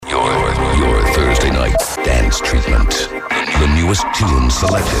newest tunes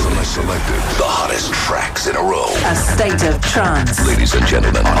selected. The hottest tracks in a row. A state of trance. Ladies and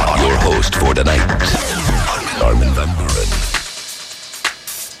gentlemen, your host for tonight, Armin van Buuren.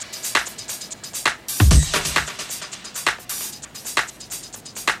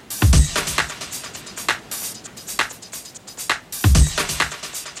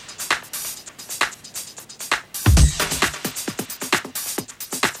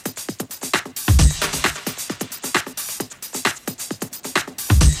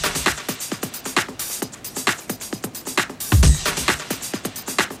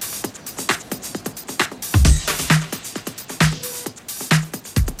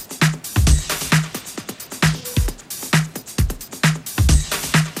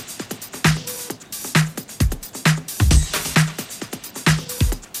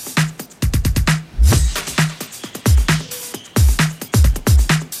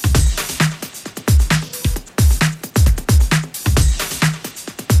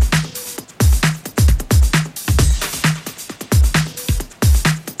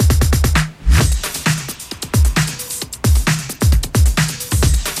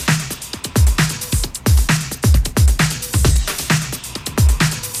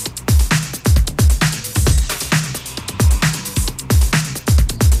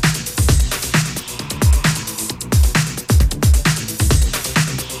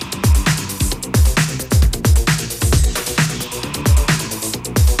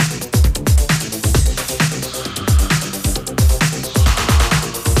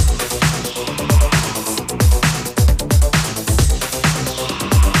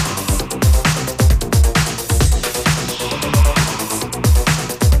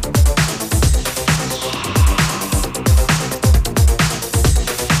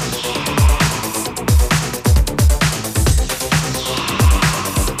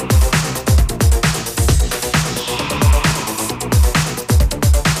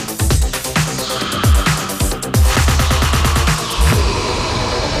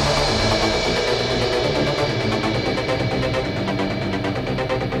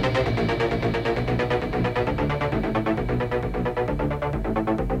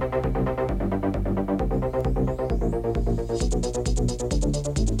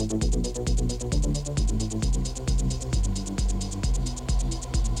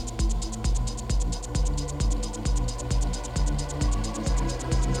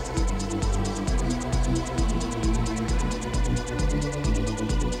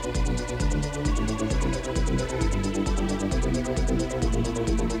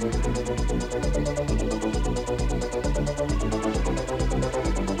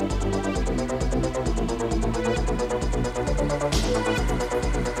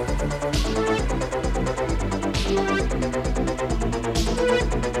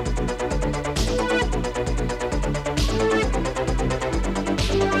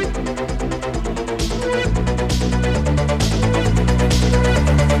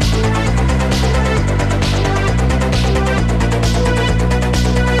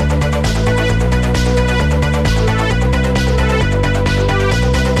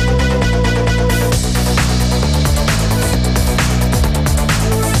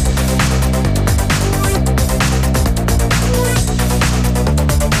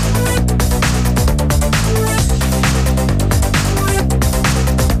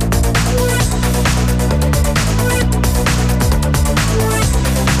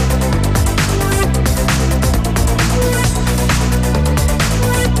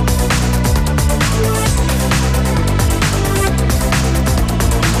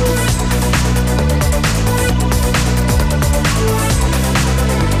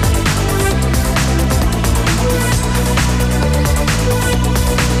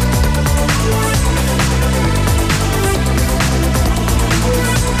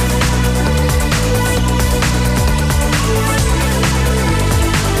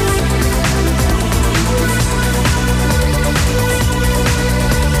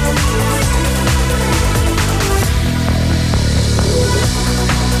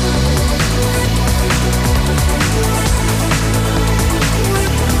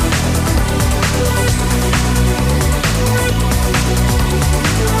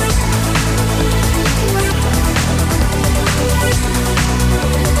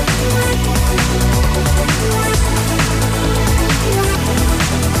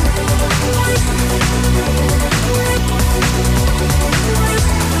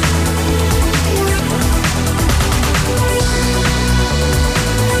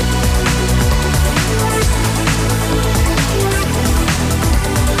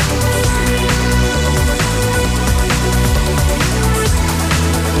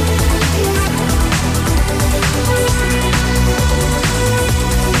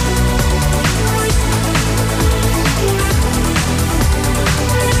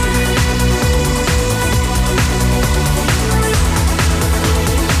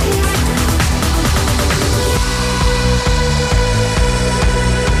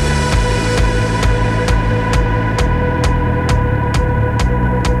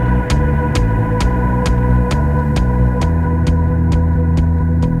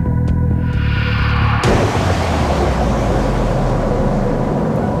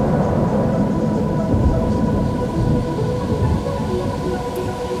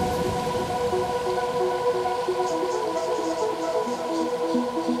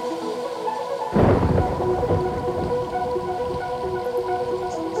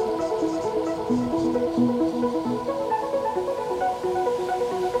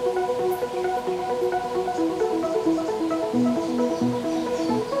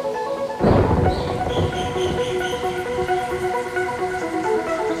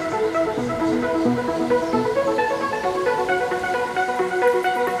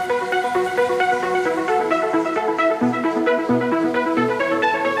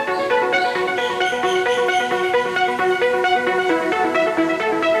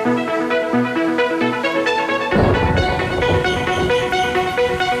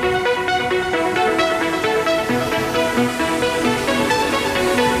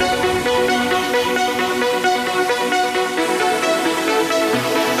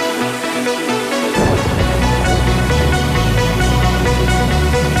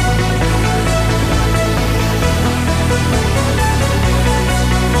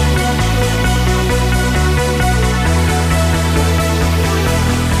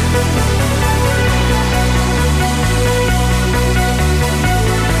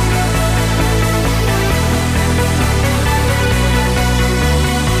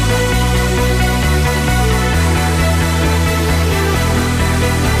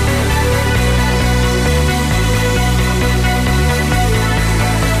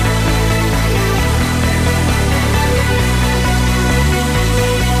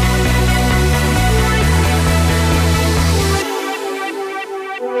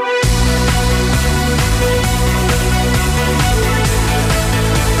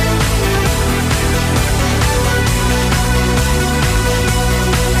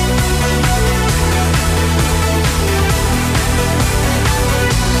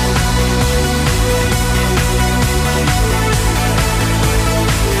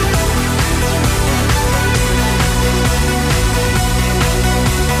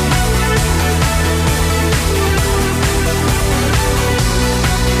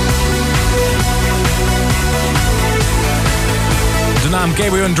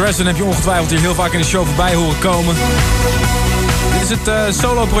 Gabriel en Dresden heb je ongetwijfeld hier heel vaak in de show voorbij horen komen. Dit is het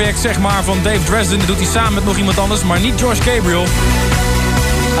solo-project zeg maar van Dave Dresden. Dat doet hij samen met nog iemand anders, maar niet Josh Gabriel.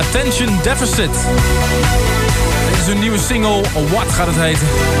 Attention Deficit. Dit is een nieuwe single, What gaat het heten.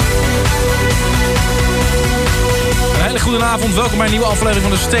 Een hele goede avond, welkom bij een nieuwe aflevering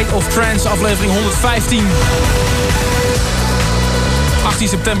van de State of Trance, aflevering 115. 18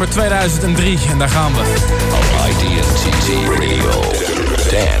 september 2003 en daar gaan we. IDNTT Radio.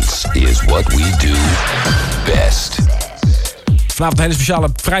 Dance is what we do best. Vanavond een hele speciale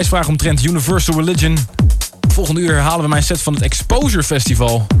prijsvraag omtrent Universal Religion. Volgende uur herhalen we mijn set van het Exposure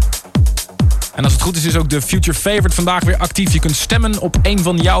Festival. En als het goed is ook de Future Favorite vandaag weer actief. Je kunt stemmen op een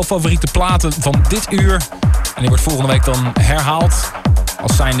van jouw favoriete platen van dit uur. En die wordt volgende week dan herhaald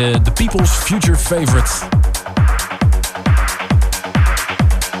als zijnde The People's Future Favorite.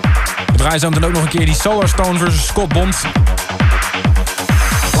 We draaien zo meteen ook nog een keer die Solarstone versus Scott Bond.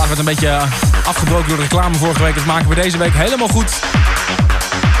 De plaat werd een beetje afgebroken door de reclame vorige week. Dat maken we deze week helemaal goed.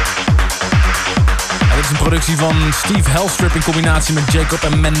 En dit is een productie van Steve Helstrip in combinatie met Jacob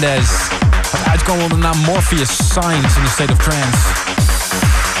en Mendez. Gaat uitkomen onder de naam Morpheus Signs in the State of Trance.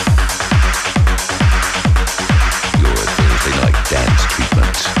 Your Thursday night dance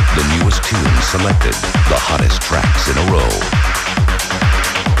treatment. The newest tunes selected. The hottest tracks in a row.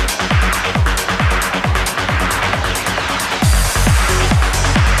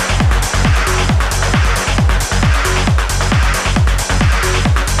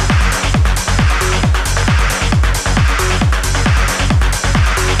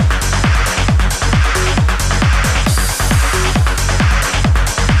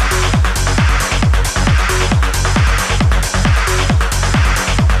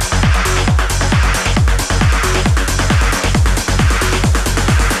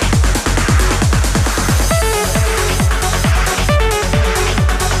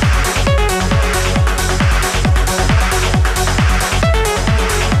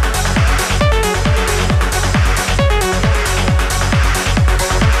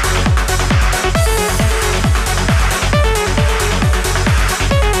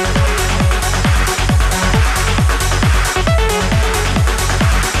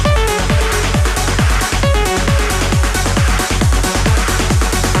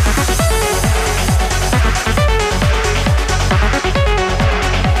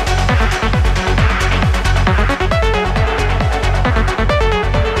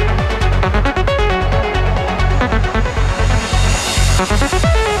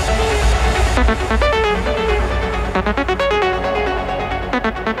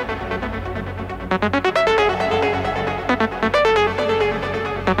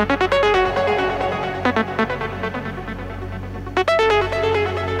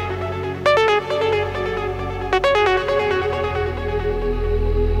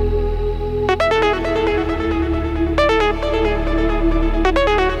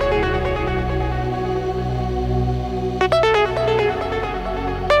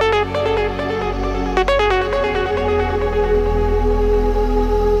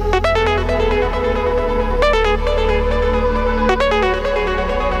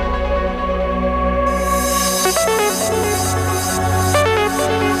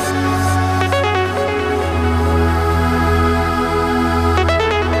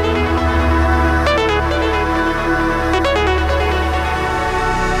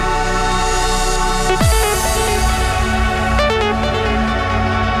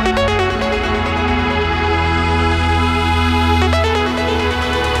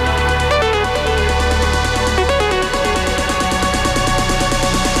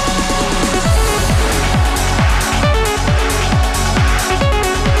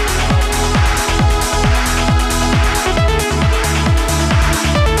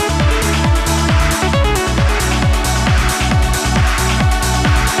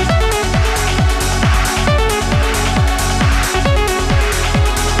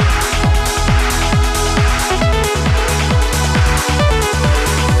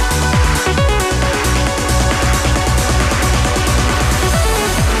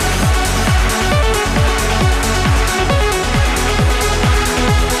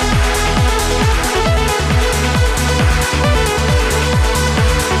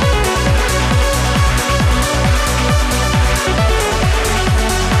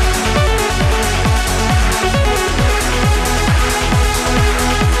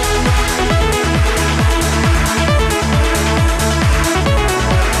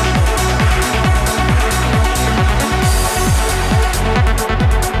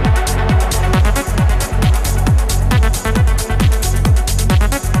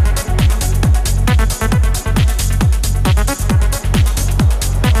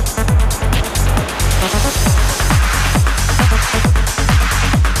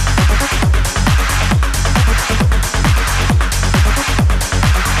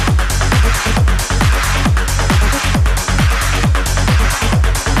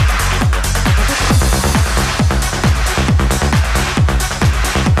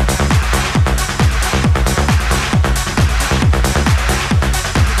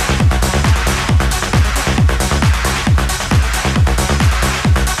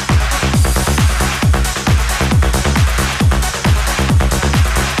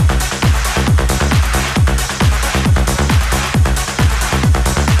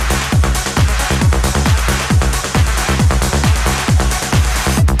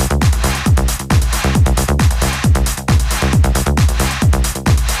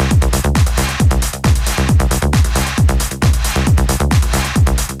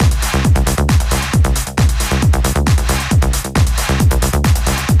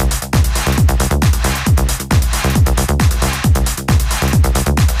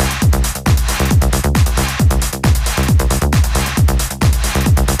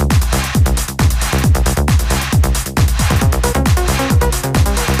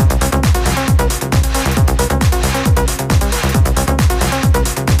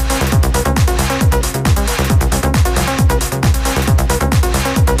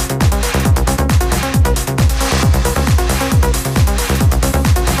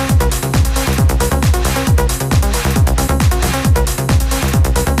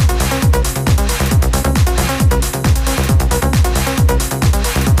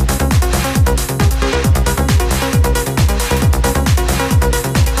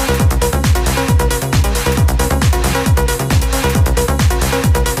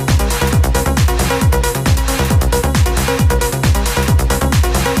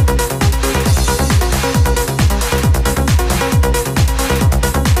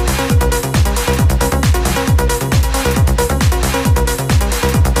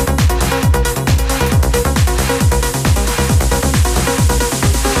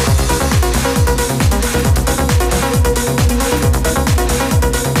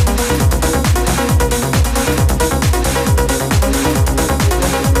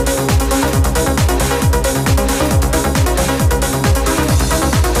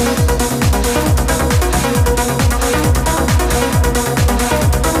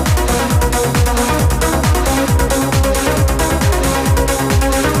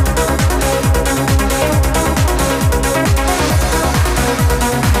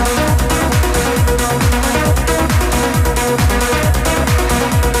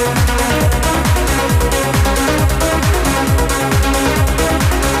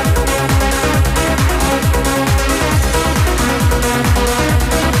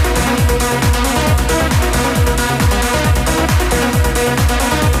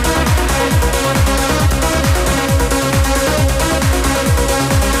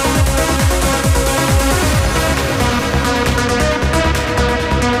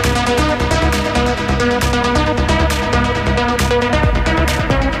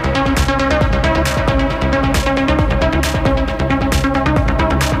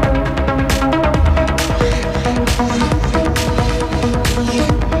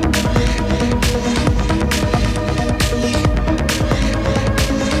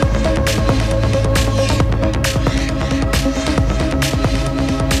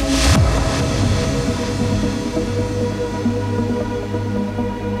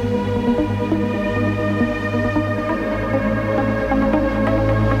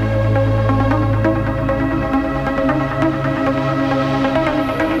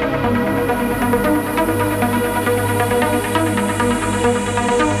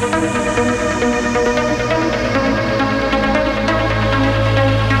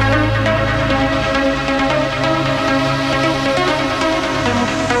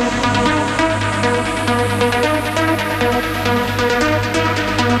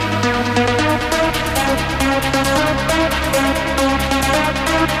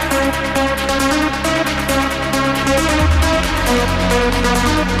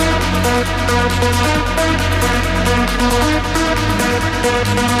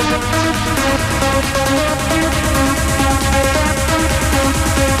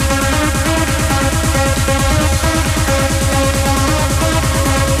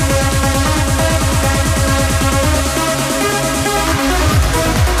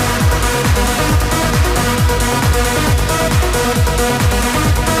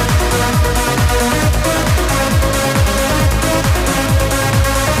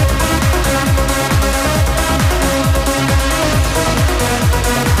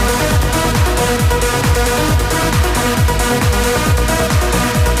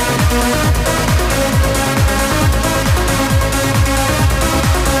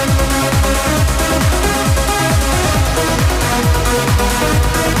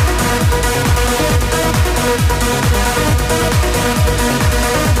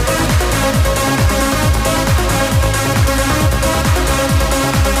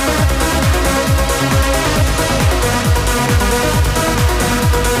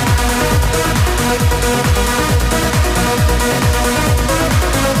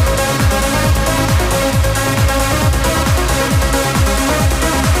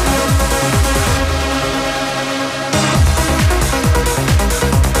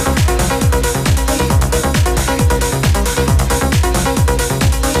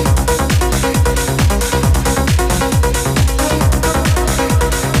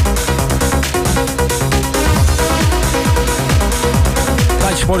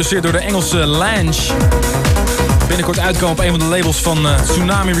 Geproduceerd door de Engelse Lange. Binnenkort uitkomen op een van de labels van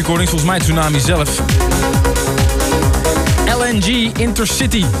Tsunami Recordings. Volgens mij Tsunami zelf. LNG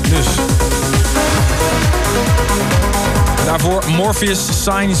Intercity dus. Daarvoor Morpheus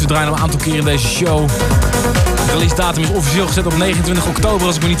Signs. We draaien al een aantal keer in deze show. De release datum is officieel gezet op 29 oktober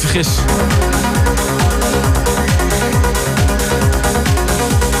als ik me niet vergis.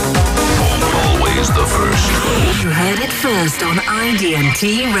 Always the first. You heard it first on IDMT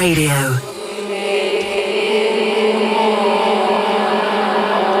Radio.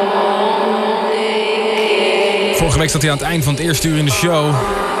 Vorige week zat hij aan het eind van het eerste uur in de show.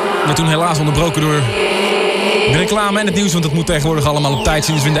 Maar toen helaas onderbroken door de reclame en het nieuws. Want het moet tegenwoordig allemaal op tijd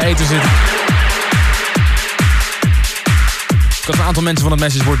zien als we in de eten zitten. Ik had een aantal mensen van het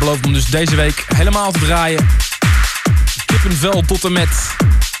messageboard beloofd om dus deze week helemaal te draaien. Kippenvel tot en met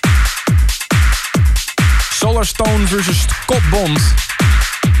Solarstone versus Scott Bond.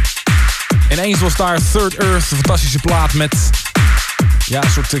 Ineens was daar Third Earth, een fantastische plaat met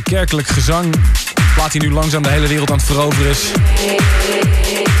een soort kerkelijk gezang. Een plaat die nu langzaam de hele wereld aan het veroveren is.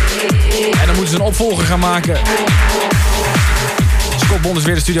 En dan moeten ze een opvolger gaan maken. Scott Bond is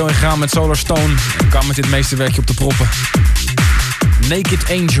weer de studio ingegaan met Solarstone. En kwam met dit meesterwerkje op de proppen. Naked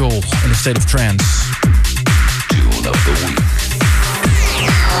Angel in a State of Trance. Tune of the week.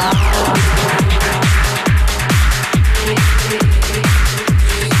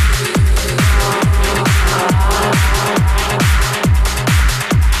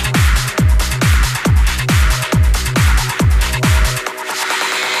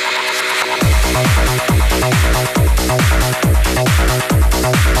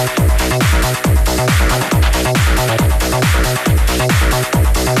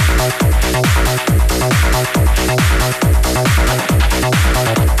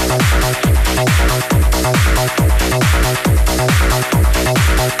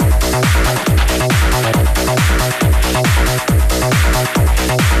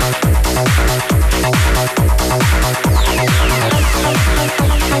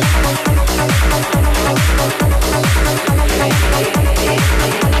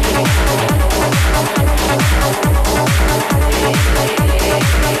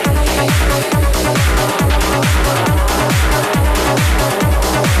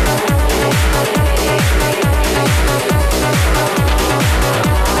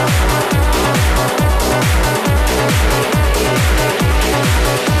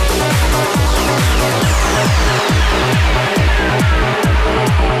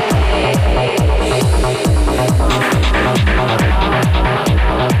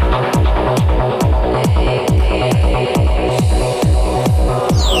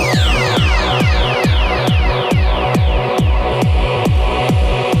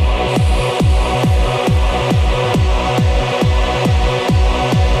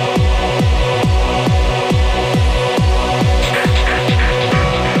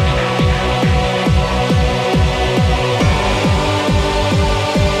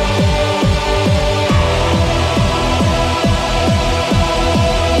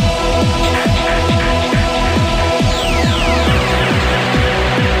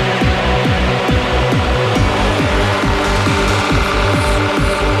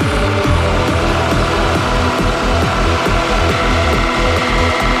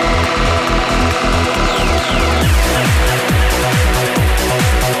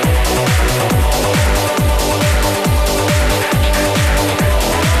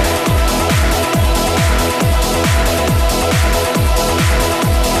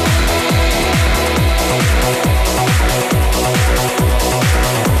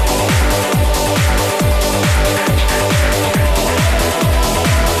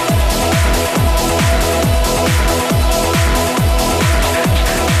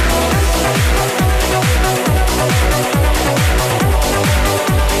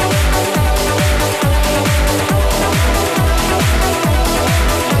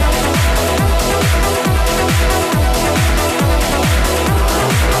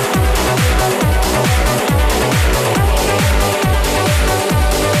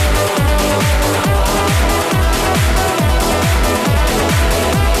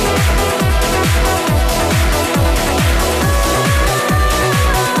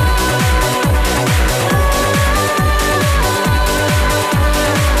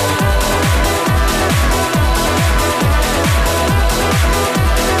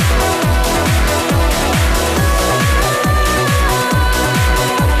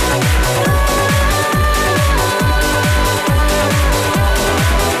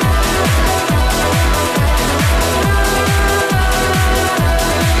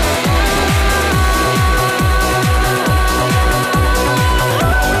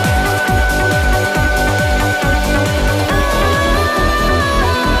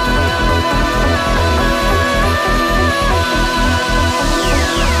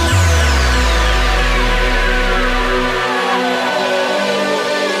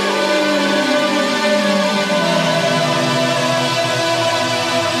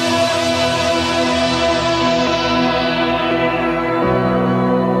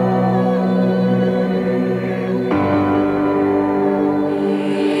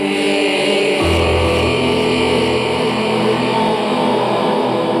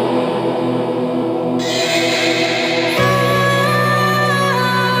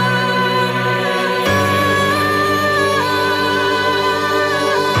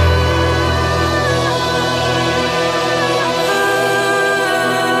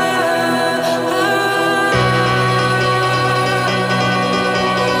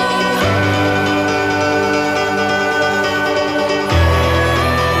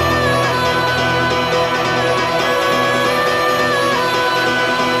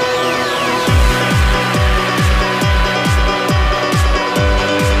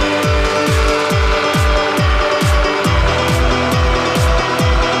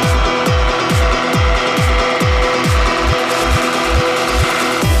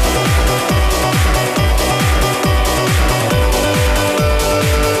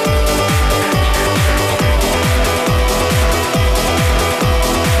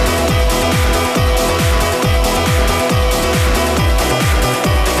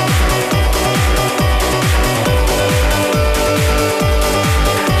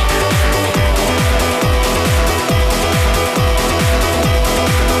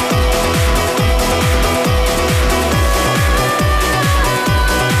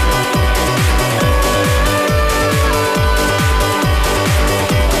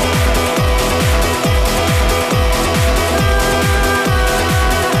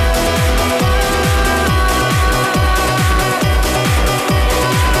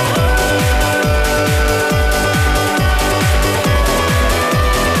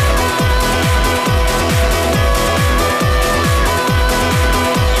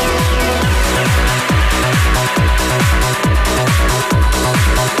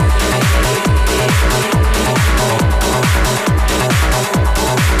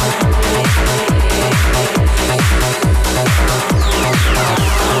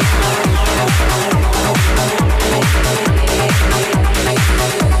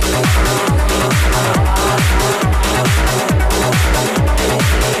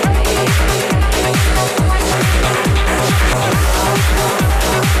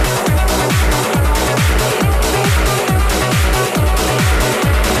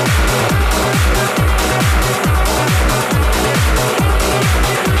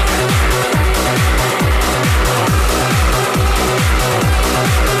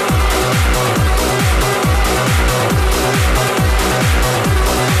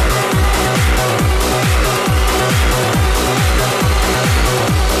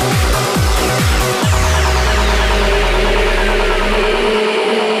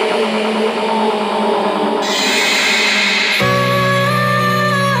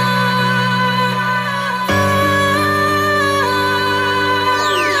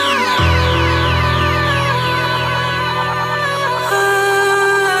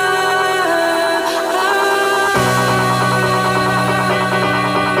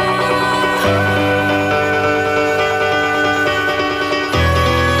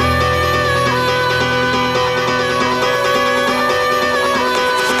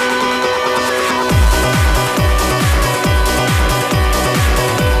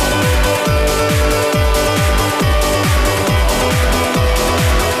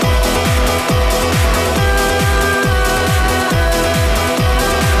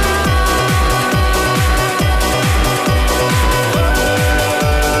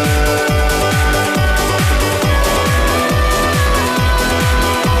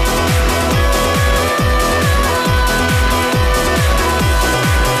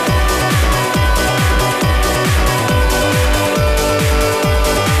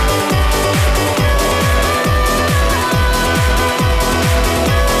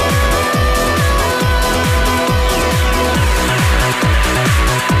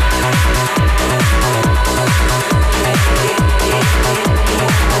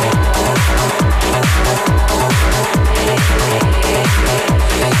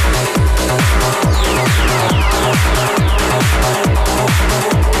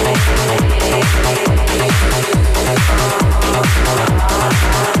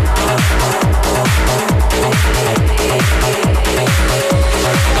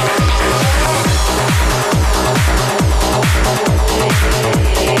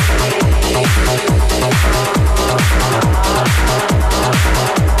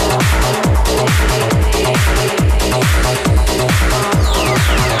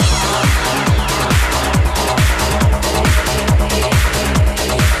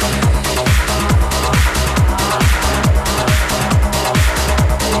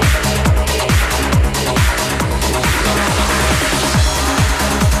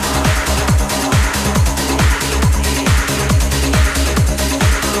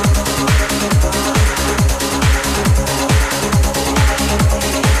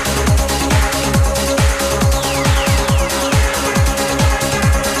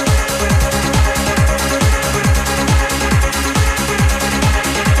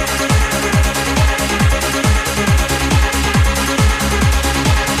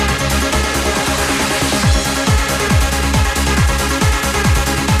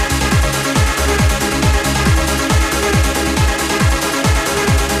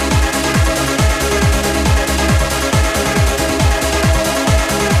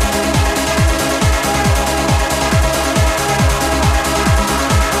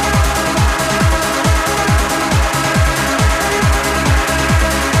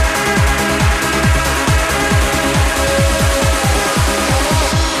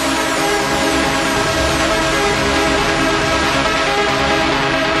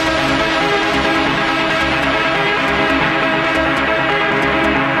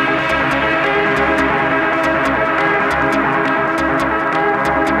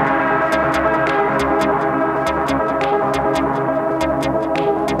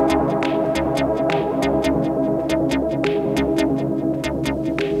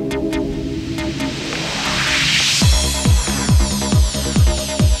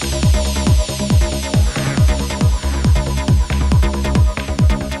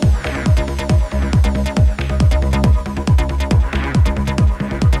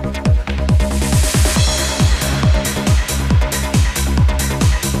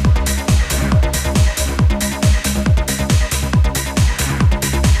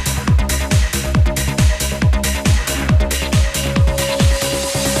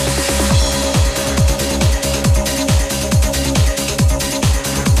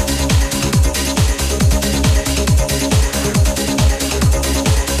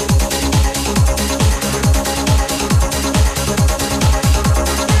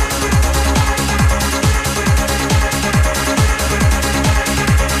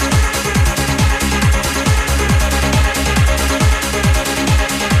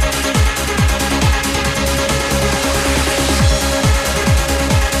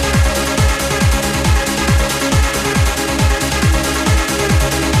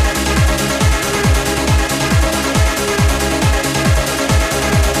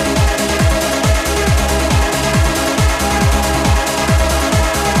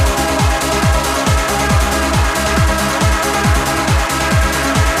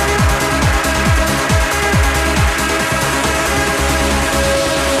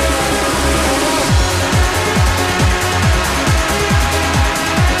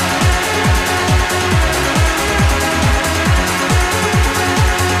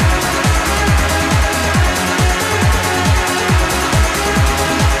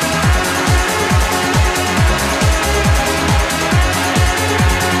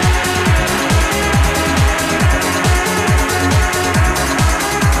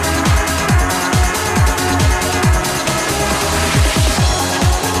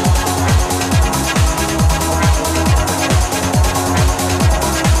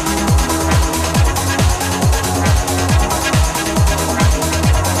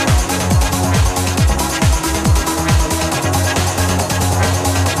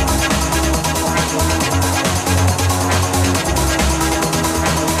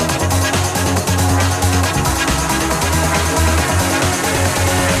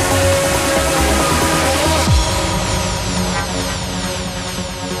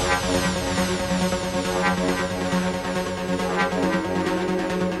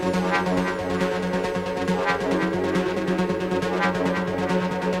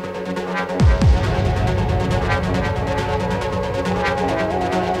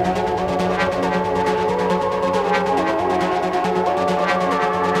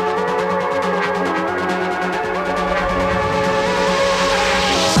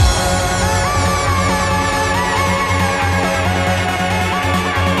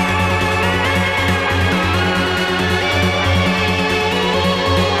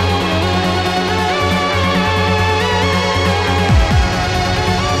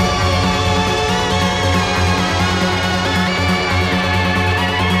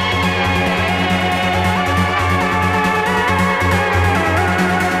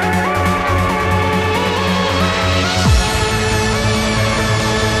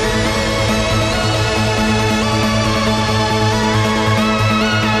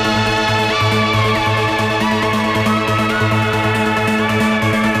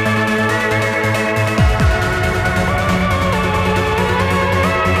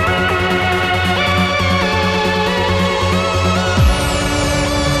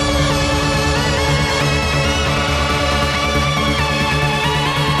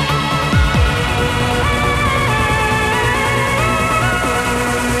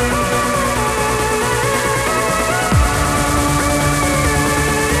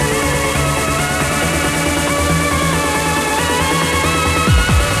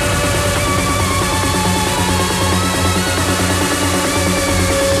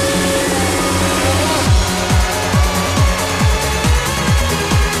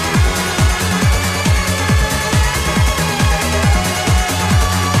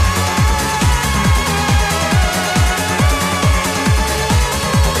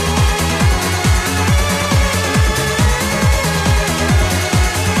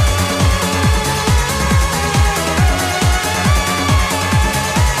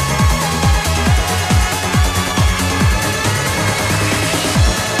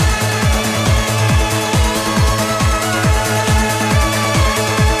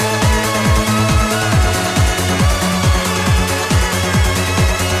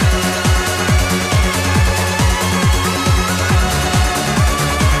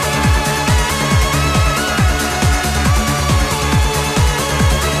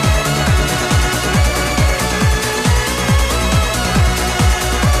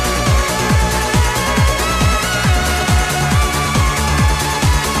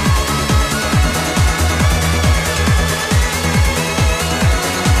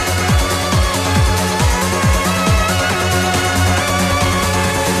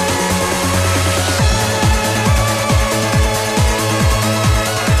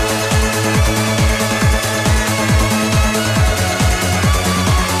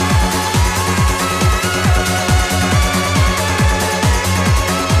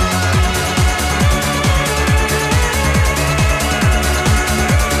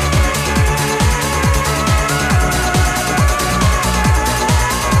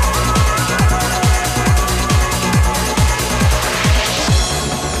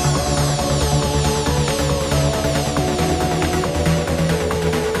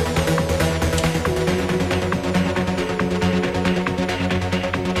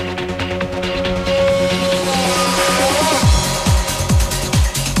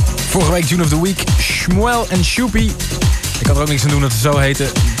 Vorige week Tune of the Week, Shmuel en Shoopy. Ik had er ook niks aan doen dat ze zo heten.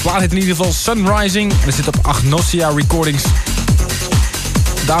 De plaat heet in ieder geval Sunrising. En dat zit op Agnosia Recordings.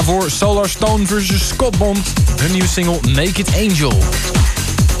 Daarvoor Solar Stone versus Scott Bond. Hun nieuwe single Naked Angel.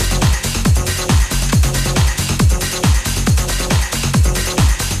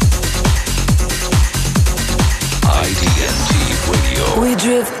 IDNT Radio. We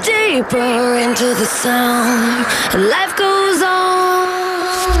drift deeper into the sound, and life goes on.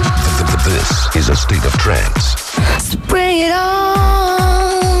 This is a state of trance. So bring it on.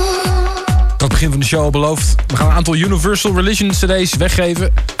 Tot het begin van de show al beloofd. We gaan een aantal Universal Religion cd's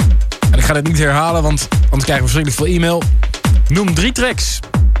weggeven. En ik ga dit niet herhalen, want anders krijgen we verschrikkelijk veel e-mail. Noem 3 tracks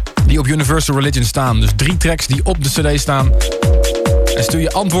die op Universal Religion staan. Dus 3 tracks die op de cd staan. En stuur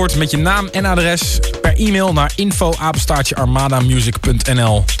je antwoord met je naam en adres per e-mail naar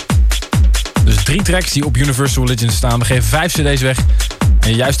info@armadamusic.nl. Dus 3 tracks die op Universal Religion staan. We geven 5 cd's weg. En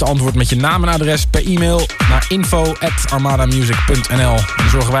je juiste antwoord met je naam en adres per e-mail naar info@armadamusic.nl. Dan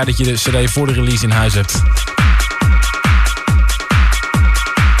zorgen wij dat je de cd voor de release in huis hebt.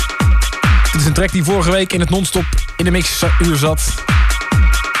 Dit is een track die vorige week in het non-stop in de mixuur zat.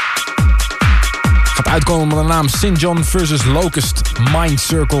 Gaat uitkomen onder de naam St. John vs. Locust Mind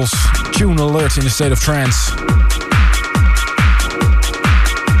Circles. Tune alert in a state of trance.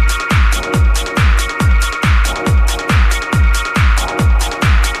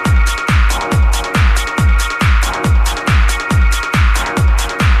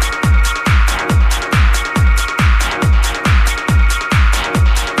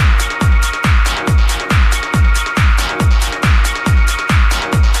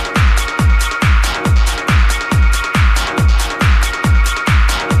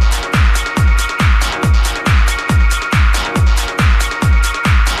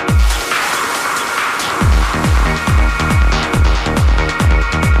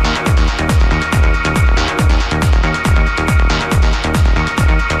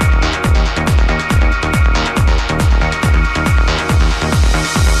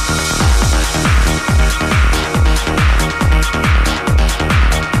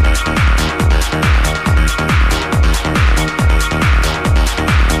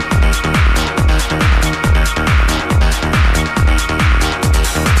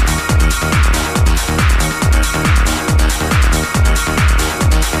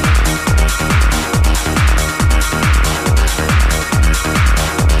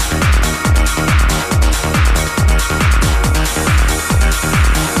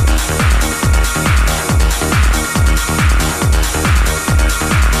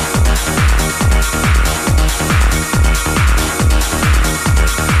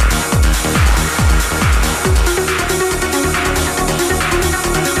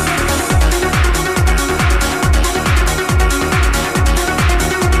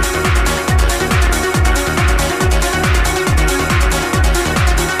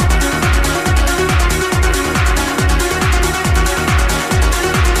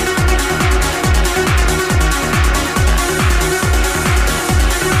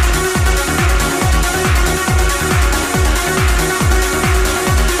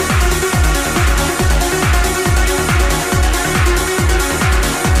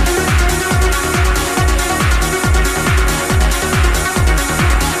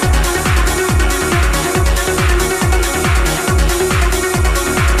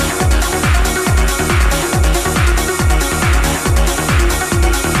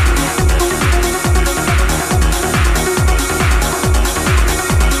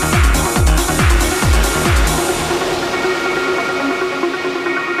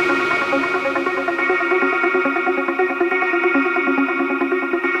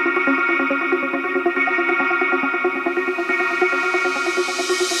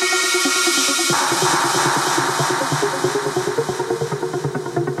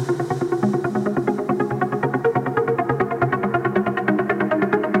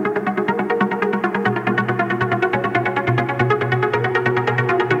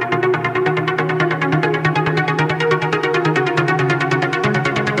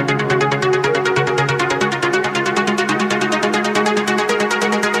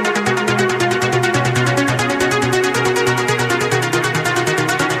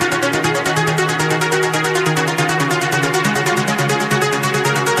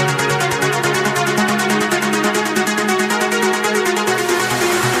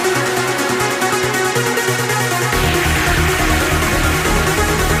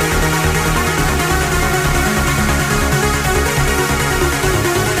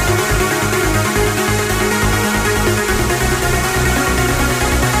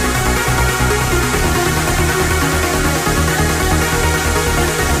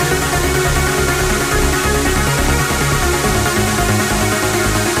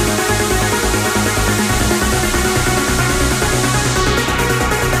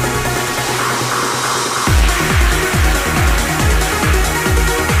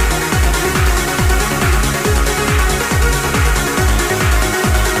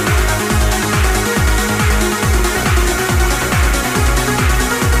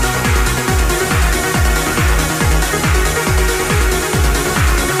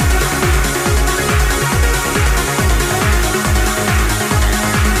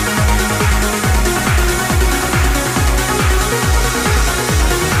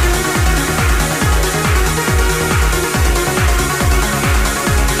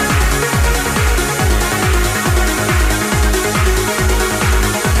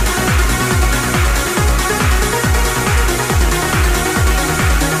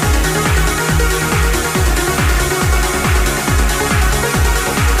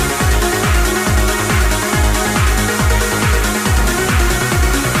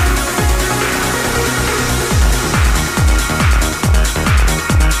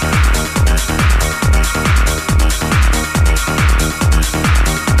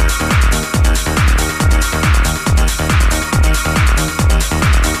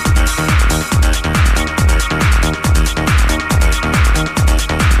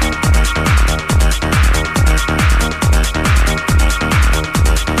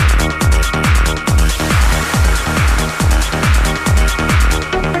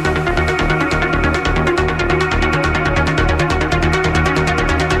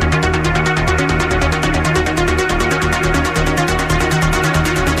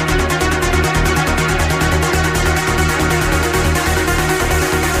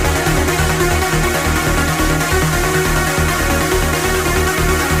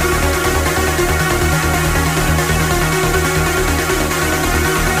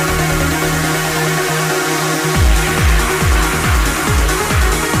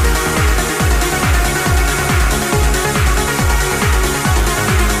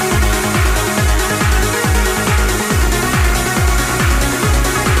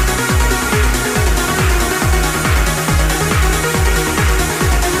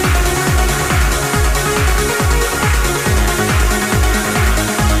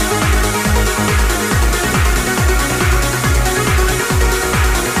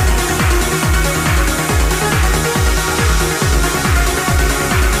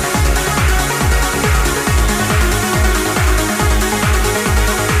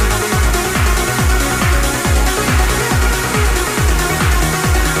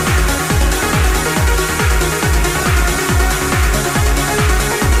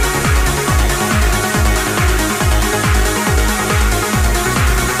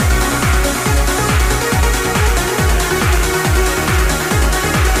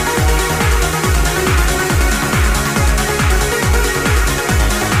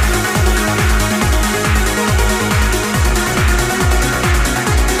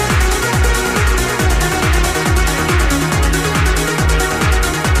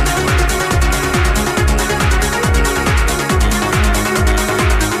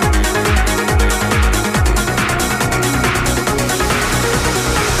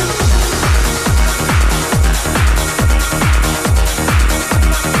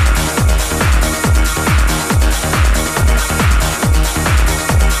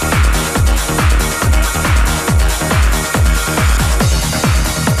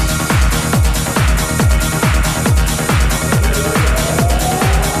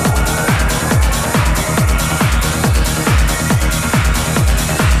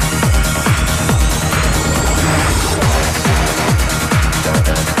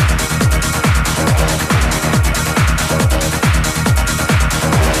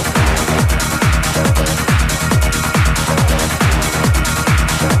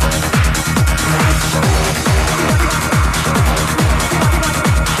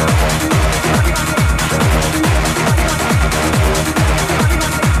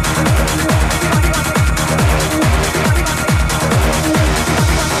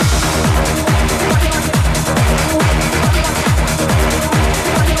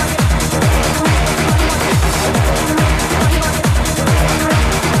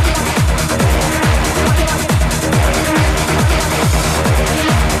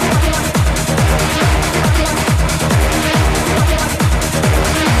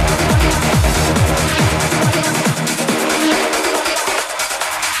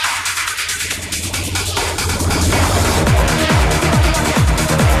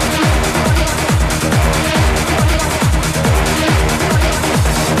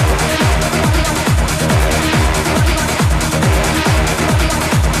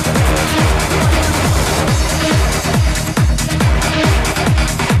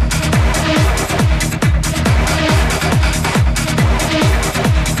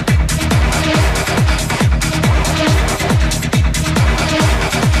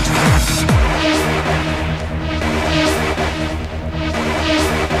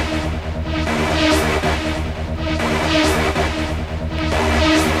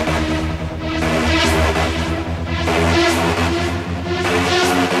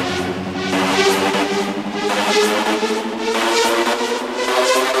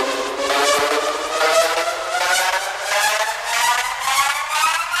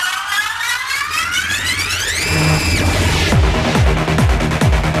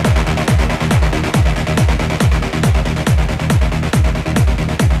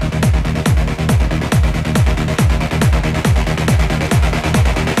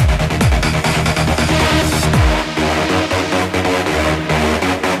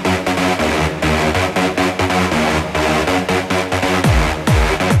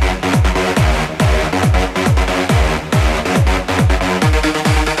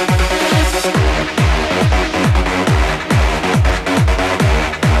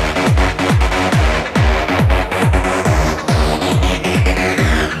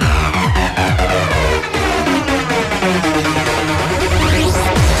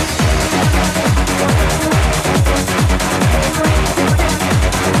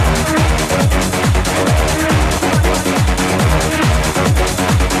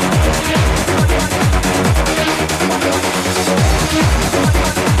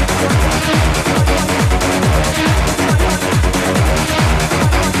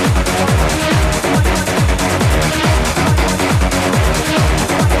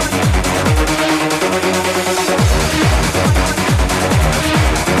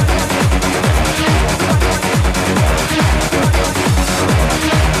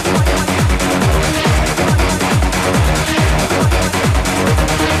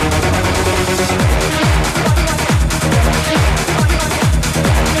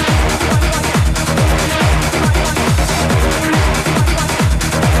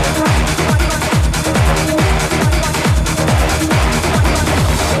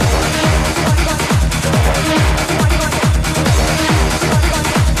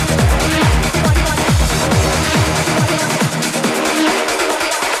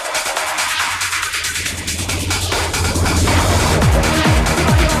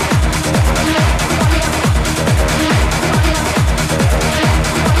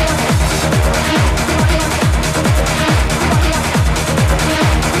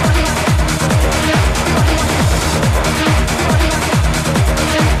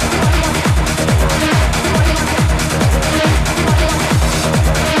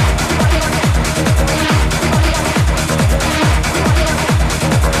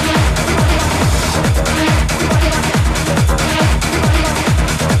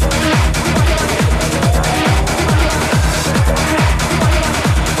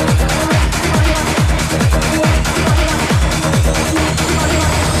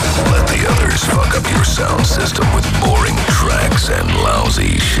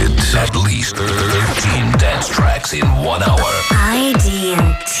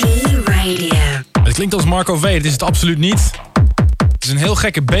 Klinkt als Marco V, dat is het absoluut niet. Het is een heel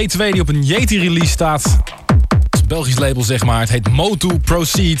gekke B2 die op een Yeti-release staat. Het is een Belgisch label, zeg maar. Het heet Motu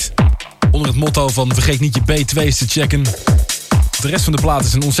Proceed. Onder het motto van vergeet niet je B2's te checken. De rest van de plaat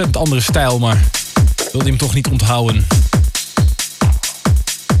is een ontzettend andere stijl, maar wilde je hem toch niet onthouden.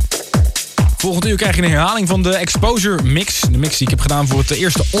 Volgend uur krijg je een herhaling van de Exposure Mix. De mix die ik heb gedaan voor het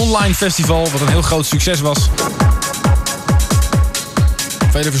eerste online festival, wat een heel groot succes was.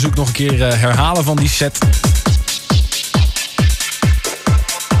 Vele verzoek nog een keer herhalen van die set.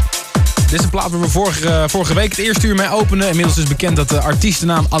 Dit is een plaat waar we vorige week het eerste uur mee openen. Inmiddels is bekend dat de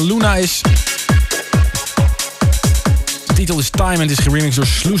artiestennaam Aluna is. De titel is Time en het is geremixed door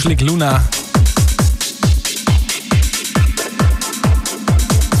Sloeslik Luna.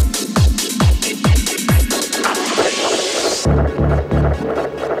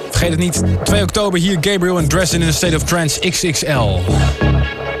 Vergeet het niet, 2 oktober hier Gabriel en Dresden in a State of Trance XXL.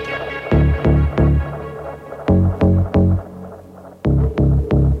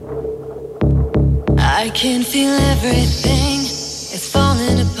 I can feel everything, it's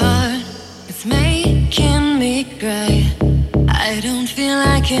falling apart, it's making me cry. I don't feel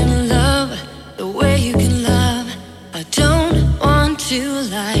I can love the way you can love. I don't want to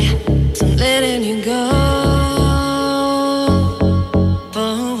lie, so I'm letting you go for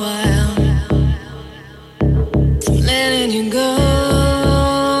a while. So I'm letting you go.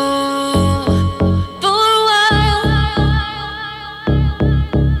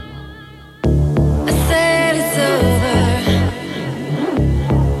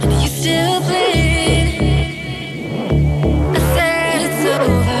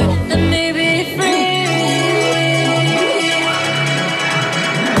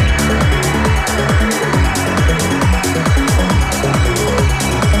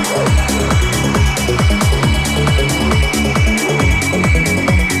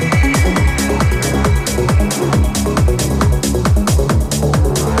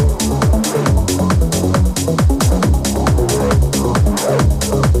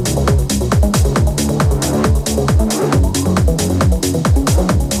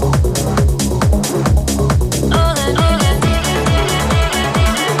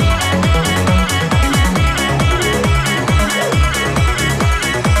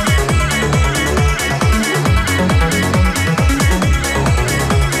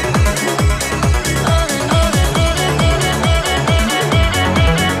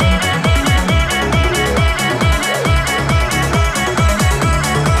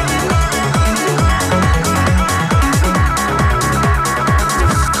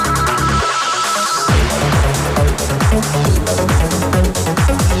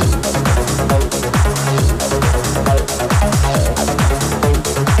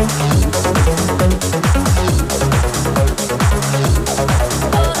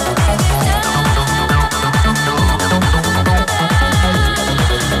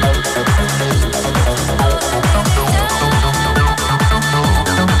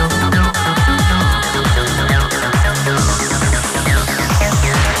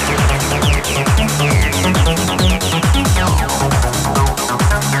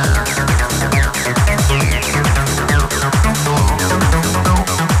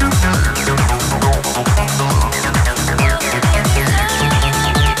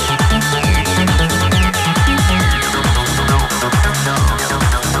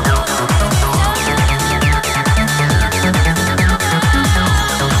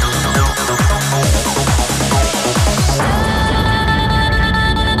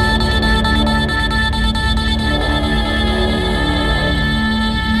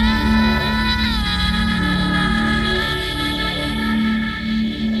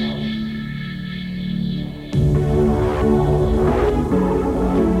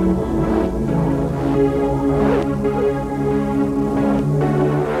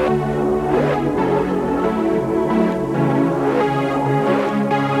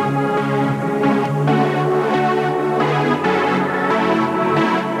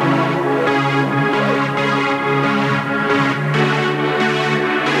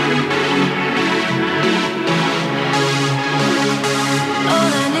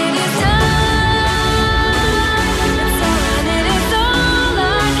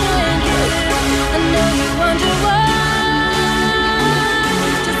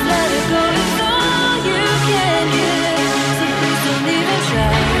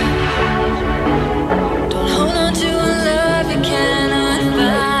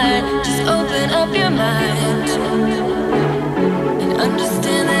 Mind.